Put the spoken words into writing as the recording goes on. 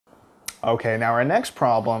Okay, now our next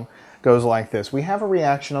problem goes like this. We have a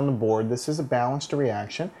reaction on the board. This is a balanced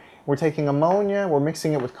reaction. We're taking ammonia, we're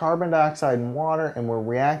mixing it with carbon dioxide and water, and we're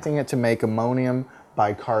reacting it to make ammonium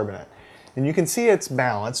bicarbonate. And you can see it's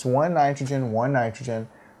balanced. 1 nitrogen,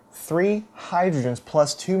 3 hydrogens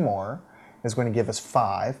plus 2 more is going to give us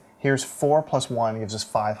 5. Here's 4 plus 1 gives us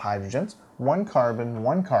 5 hydrogens. 1 carbon,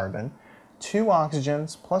 2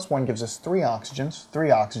 oxygens plus 1 gives us 3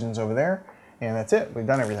 oxygens over there, and that's it. We've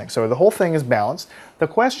done everything. So the whole thing is balanced. The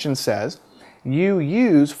question says you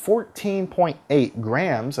use 14.8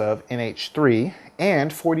 grams of NH3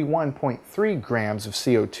 and 41.3 grams of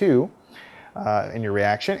CO2 in your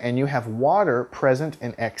reaction, and you have water present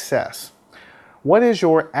in excess. What is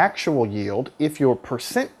your actual yield if your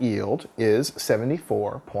percent yield is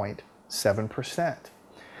 74.7%?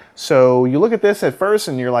 So you look at this at first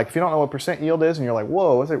and you're like, if you don't know what percent yield is, and you're like,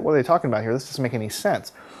 whoa, what are they talking about here? This doesn't make any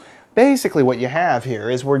sense. Basically what you have here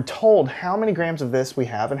is we're told how many grams of this we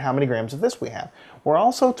have and how many grams of this we have. We're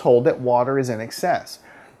also told that water is in excess.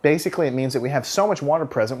 Basically it means that we have so much water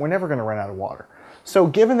present, we're never going to run out of water. So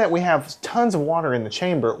given that we have tons of water in the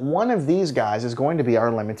chamber, one of these guys is going to be our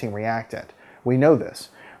limiting reactant. We know this,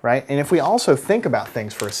 right? And if we also think about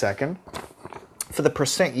things for a second, for the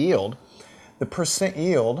percent yield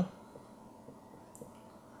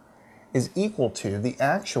is equal to the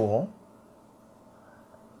actual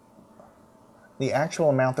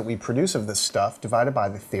amount that we produce of this stuff divided by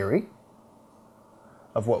the theory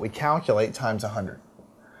of what we calculate times 100.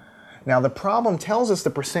 Now the problem tells us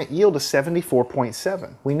the percent yield is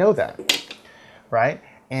 74.7. We know that, right?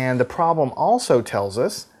 And the problem also tells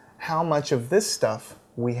us how much of this stuff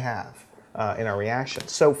we have in our reaction.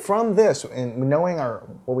 So from this, and knowing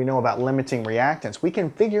what we know about limiting reactants, we can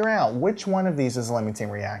figure out which one of these is a limiting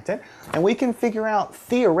reactant, and we can figure out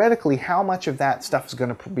theoretically how much of that stuff is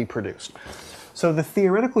going to be produced. So the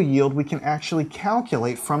theoretical yield we can actually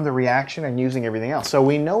calculate from the reaction and using everything else. So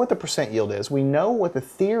we know what the percent yield is. We know what the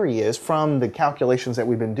theory is from the calculations that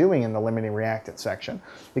we've been doing in the limiting reactant section.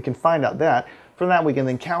 We can find out that. From that we can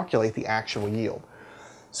then calculate the actual yield.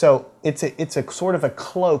 So it's a sort of a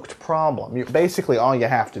cloaked problem. Basically all you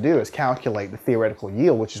have to do is calculate the theoretical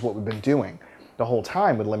yield, which is what we've been doing the whole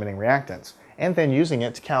time with limiting reactants, and then using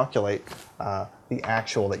it to calculate the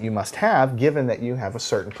actual that you must have given that you have a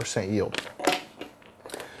certain percent yield.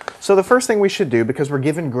 So the first thing we should do, because we're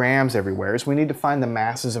given grams everywhere, is we need to find the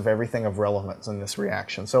masses of everything of relevance in this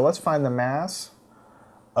reaction. So let's find the mass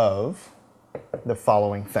of the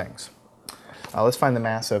following things. Let's find the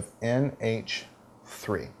mass of NH3.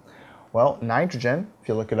 Well, nitrogen, if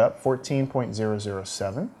you look it up,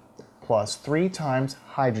 14.007, plus 3 times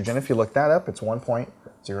hydrogen. If you look that up, it's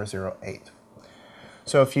 1.008.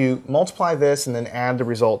 So if you multiply this and then add the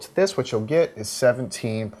result to this, what you'll get is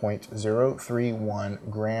 17.031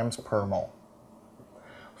 grams per mole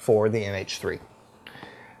for the NH3.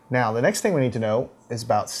 Now, the next thing we need to know is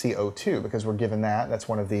about CO2, because we're given that. That's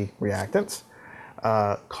one of the reactants.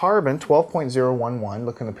 Carbon, 12.011,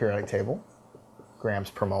 look in the periodic table, grams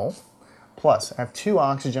per mole. Plus, I have 2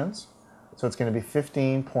 oxygens, so it's going to be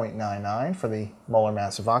 15.99 for the molar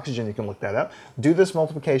mass of oxygen. You can look that up. Do this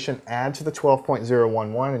multiplication, add to the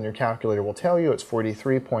 12.011, and your calculator will tell you it's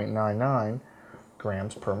 43.99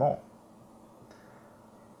 grams per mole.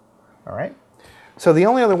 All right? So the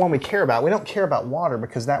only other one we care about, we don't care about water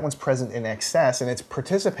because that one's present in excess and it's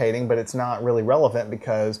participating, but it's not really relevant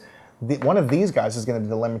because one of these guys is going to be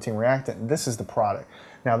the limiting reactant. This is the product.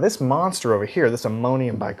 Now this monster over here, this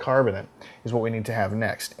ammonium bicarbonate, is what we need to have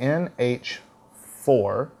next.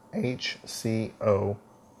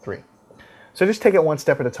 NH4HCO3. So just take it one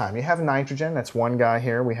step at a time. You have nitrogen, that's one guy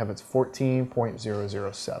here. We have its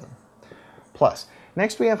 14.007. Plus,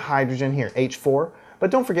 next we have hydrogen here, H4.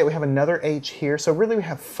 But don't forget we have another H here. So really we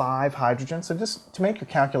have 5 hydrogens. So just to make your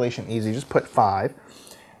calculation easy, just put 5.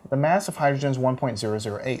 The mass of hydrogen is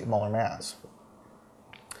 1.008 molar mass.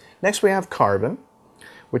 Next we have carbon,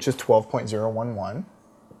 which is 12.011.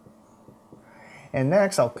 And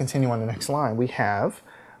next, I'll continue on the next line. We have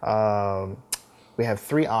 3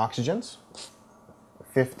 oxygens,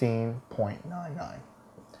 15.99.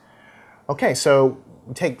 Okay, so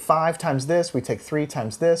we take 5 times this, we take 3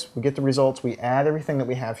 times this, we get the results, we add everything that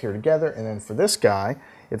we have here together, and then for this guy,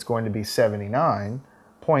 it's going to be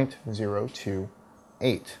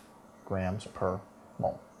 79.028 grams per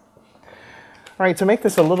mole. All right, to make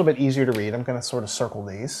this a little bit easier to read, I'm going to sort of circle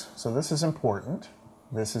these. So this is important,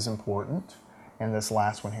 and this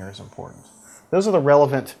last one here is important. Those are the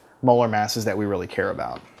relevant molar masses that we really care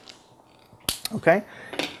about. Okay,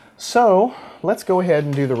 so let's go ahead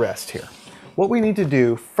and do the rest here. What we need to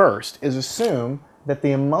do first is assume that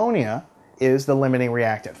the ammonia is the limiting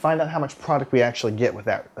reactant. Find out how much product we actually get with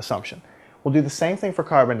that assumption. We'll do the same thing for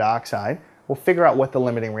carbon dioxide. We'll figure out what the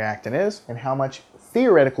limiting reactant is and how much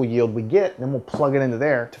theoretical yield we get, and then we'll plug it into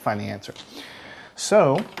there to find the answer.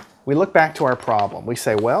 So we look back to our problem. We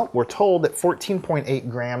say, well, we're told that 14.8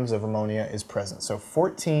 grams of ammonia is present. So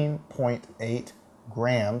 14.8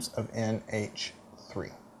 grams of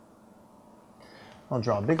NH3. I'll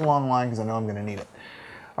draw a big long line because I know I'm going to need it.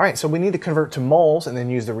 All right, so we need to convert to moles and then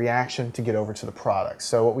use the reaction to get over to the product.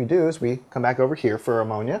 So what we do is we come back over here for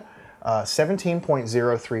ammonia,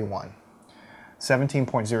 17.031.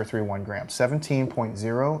 17.031 grams.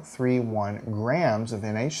 17.031 grams of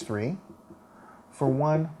NH3 for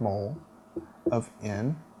 1 mole of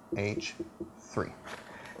NH3.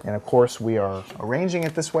 And of course, we are arranging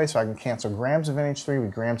it this way so I can cancel grams of NH3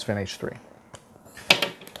 with grams of NH3.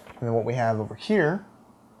 And then what we have over here,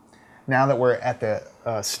 now that we're at the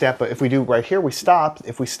step, if we do right here, we stop.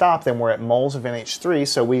 If we stop, then we're at moles of NH3,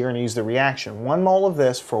 so we are going to use the reaction. 1 mole of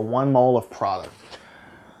this for 1 mole of product.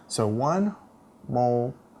 So 1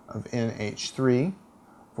 mole of NH3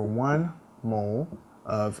 for 1 mole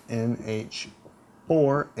of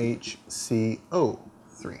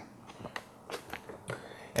NH4HCO3.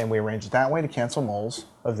 And we arrange it that way to cancel moles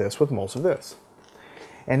of this with moles of this.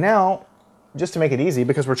 And now, just to make it easy,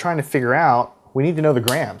 because we're trying to figure out, we need to know the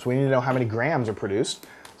grams. We need to know how many grams are produced.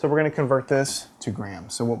 So we're going to convert this to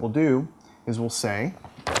grams. So what we'll do is we'll say,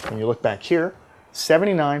 when you look back here,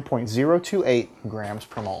 79.028 grams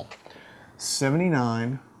per mole.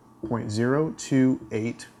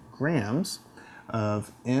 79.028 grams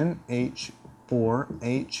of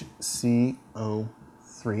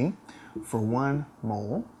NH4HCO3 for 1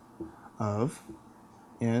 mole of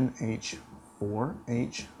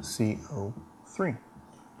NH4HCO3.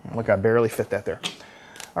 Look, I barely fit that there.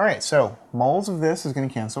 All right, so moles of this is going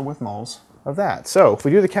to cancel with moles of that. So if we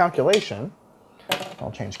do the calculation, I'll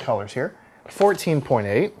change colors here.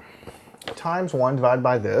 14.8 times 1 divided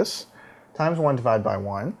by this, times 1 divided by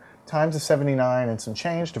 1, times the 79 and some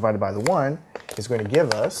change divided by the 1 is going to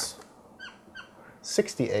give us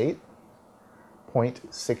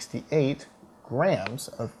 68.68 grams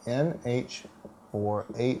of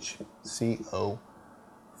NH4HCO3.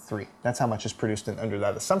 That's how much is produced under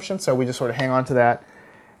that assumption. So we just sort of hang on to that,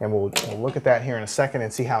 and we'll look at that here in a second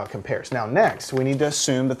and see how it compares. Now next, we need to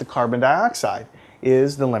assume that the carbon dioxide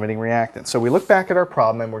is the limiting reactant. So we look back at our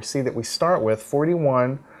problem and we see that we start with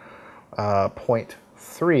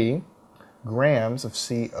 41.3 grams of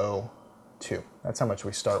CO2. That's how much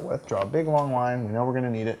we start with. Draw a big long line. We know we're going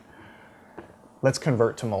to need it. Let's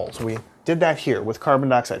convert to moles. We did that here with carbon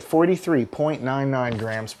dioxide, 43.99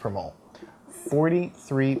 grams per mole.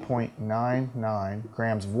 43.99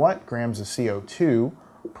 grams of what? Grams of CO2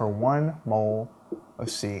 per 1 mole of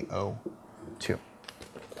CO2.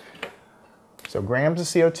 So grams of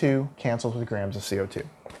CO2 cancels with grams of CO2.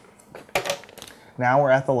 Now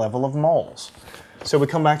we're at the level of moles. So we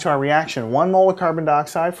come back to our reaction. 1 mole of carbon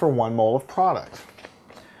dioxide for 1 mole of product.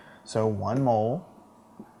 So 1 mole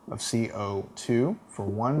of CO2 for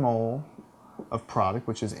 1 mole of product,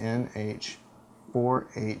 which is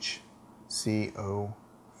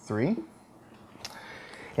NH4HCO3.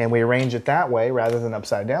 And we arrange it that way rather than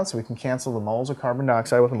upside down so we can cancel the moles of carbon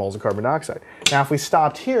dioxide with the moles of carbon dioxide. Now if we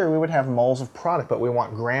stopped here, we would have moles of product, but we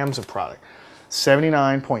want grams of product.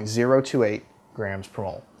 79.028 grams per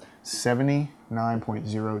mole.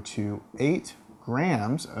 79.028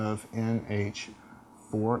 grams of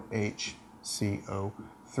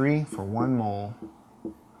NH4HCO3 for 1 mole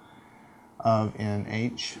of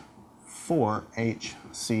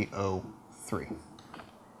NH4HCO3.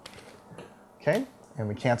 Okay, and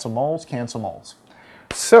we cancel moles, cancel moles.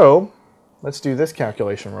 So let's do this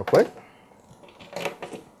calculation real quick.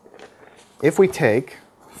 If we take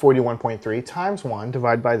 41.3 times 1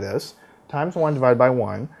 divided by this, times 1 divided by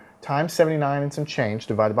 1, times 79 and some change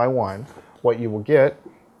divided by 1, what you will get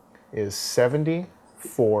is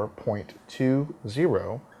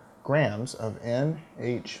 74.20 grams of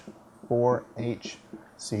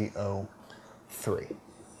NH4HCO3.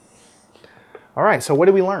 All right, so what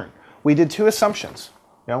did we learn? We did 2 assumptions.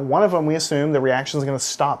 One of them, we assumed the reaction is going to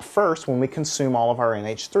stop first when we consume all of our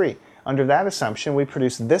NH3. Under that assumption, we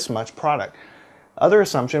produce this much product. Other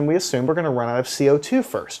assumption, we assume we're going to run out of CO2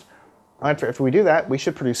 first. If we do that, we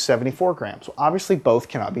should produce 74 grams. Well, obviously, both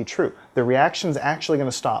cannot be true. The reaction is actually going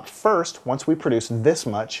to stop first once we produce this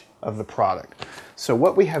much of the product. So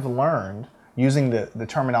what we have learned, using the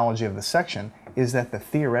terminology of the section, is that the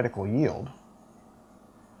theoretical yield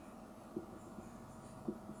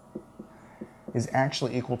is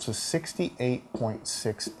actually equal to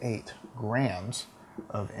 68.68 grams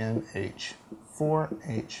of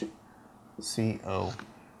NH4HCO3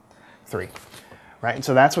 HCO3. Right, and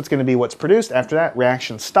so that's what's going to be what's produced. After that,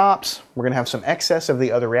 reaction stops. We're going to have some excess of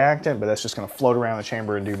the other reactant, but that's just going to float around the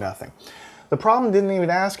chamber and do nothing. The problem didn't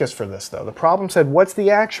even ask us for this, though. The problem said, what's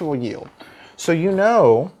the actual yield? So you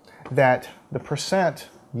know that the percent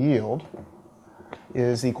yield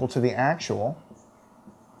is equal to the actual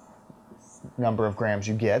number of grams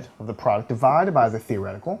you get of the product divided by the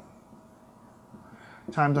theoretical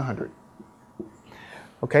times 100.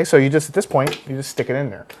 Okay, so you just, at this point, you just stick it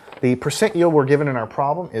in there. The percent yield we're given in our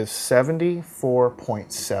problem is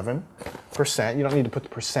 74.7%. You don't need to put the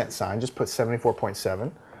percent sign, just put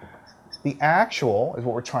 74.7. The actual is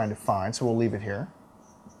what we're trying to find, so we'll leave it here.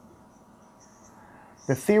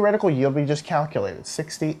 The theoretical yield we just calculated,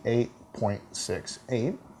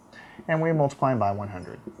 68.68, and we're multiplying by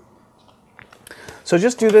 100. So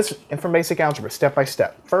just do this from basic algebra, step by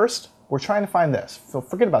step. First, we're trying to find this. So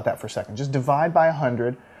forget about that for a second. Just divide by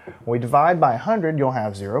 100. When we divide by 100, you'll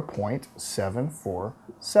have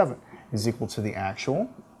 0.747 is equal to the actual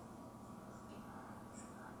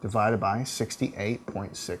divided by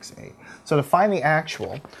 68.68. So to find the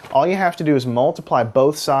actual, all you have to do is multiply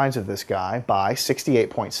both sides of this guy by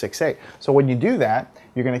 68.68. So when you do that,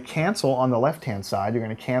 you're going to cancel on the left-hand side. You're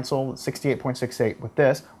going to cancel 68.68 with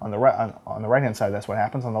this. On the right-hand side, that's what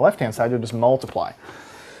happens. On the left-hand side, you'll just multiply.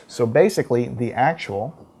 So basically, the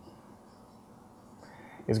actual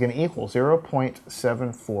is going to equal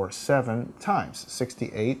 0.747 times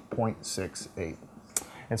 68.68.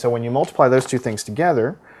 And so when you multiply those two things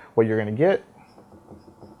together, what you're going to get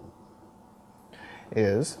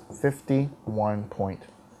is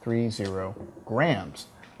 51.30 grams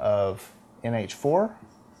of NH4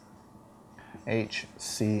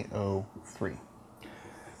 HCO3.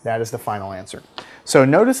 That is the final answer. So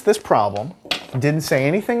notice this problem didn't say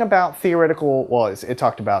anything about theoretical, well, it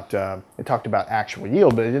talked about actual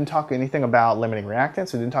yield, but it didn't talk anything about limiting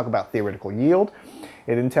reactants. It didn't talk about theoretical yield.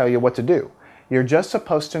 It didn't tell you what to do. You're just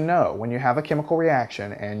supposed to know when you have a chemical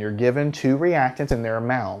reaction and you're given two reactants and their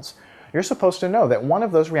amounts, you're supposed to know that one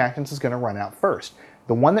of those reactants is going to run out first.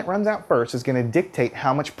 The one that runs out first is going to dictate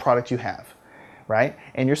how much product you have, right?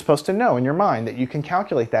 And you're supposed to know in your mind that you can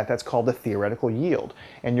calculate that. That's called the theoretical yield.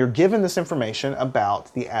 And you're given this information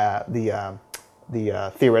about the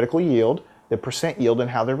theoretical yield, the percent yield, and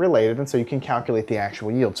how they're related, and so you can calculate the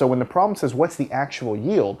actual yield. So when the problem says what's the actual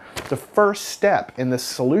yield, the first step in the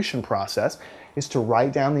solution process is to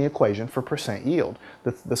write down the equation for percent yield.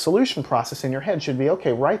 The solution process in your head should be,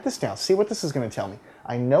 okay, write this down, see what this is going to tell me.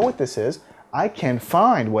 I know what this is. I can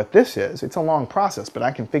find what this is. It's a long process, but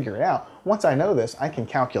I can figure it out. Once I know this, I can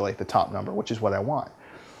calculate the top number, which is what I want.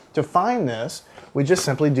 To find this, we just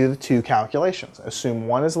simply do the two calculations. Assume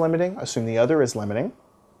one is limiting, assume the other is limiting.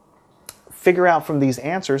 Figure out from these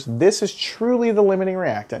answers, this is truly the limiting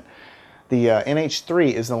reactant. The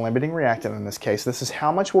NH3 is the limiting reactant in this case. This is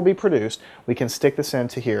how much will be produced. We can stick this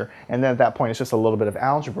into here, and then at that point it's just a little bit of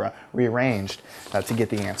algebra rearranged to get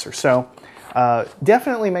the answer. So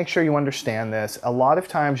definitely make sure you understand this. A lot of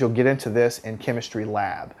times you'll get into this in chemistry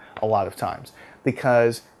lab, a lot of times,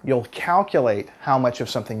 because you'll calculate how much of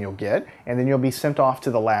something you'll get, and then you'll be sent off to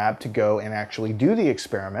the lab to go and actually do the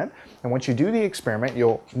experiment. And once you do the experiment,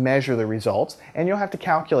 you'll measure the results, and you'll have to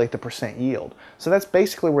calculate the percent yield. So that's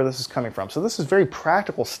basically where this is coming from. So this is very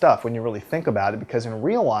practical stuff when you really think about it, because in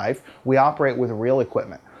real life, we operate with real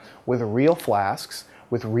equipment, with real flasks,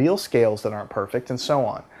 with real scales that aren't perfect, and so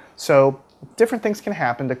on. So different things can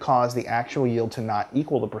happen to cause the actual yield to not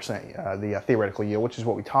equal the theoretical yield, which is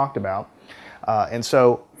what we talked about. And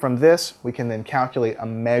so from this, we can then calculate a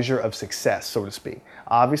measure of success, so to speak.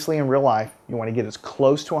 Obviously, in real life, you want to get as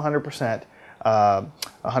close to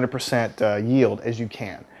 100% yield as you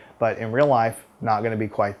can. But in real life, not going to be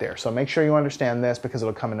quite there. So make sure you understand this, because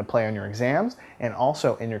it'll come into play on your exams and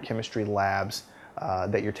also in your chemistry labs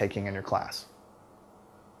that you're taking in your class.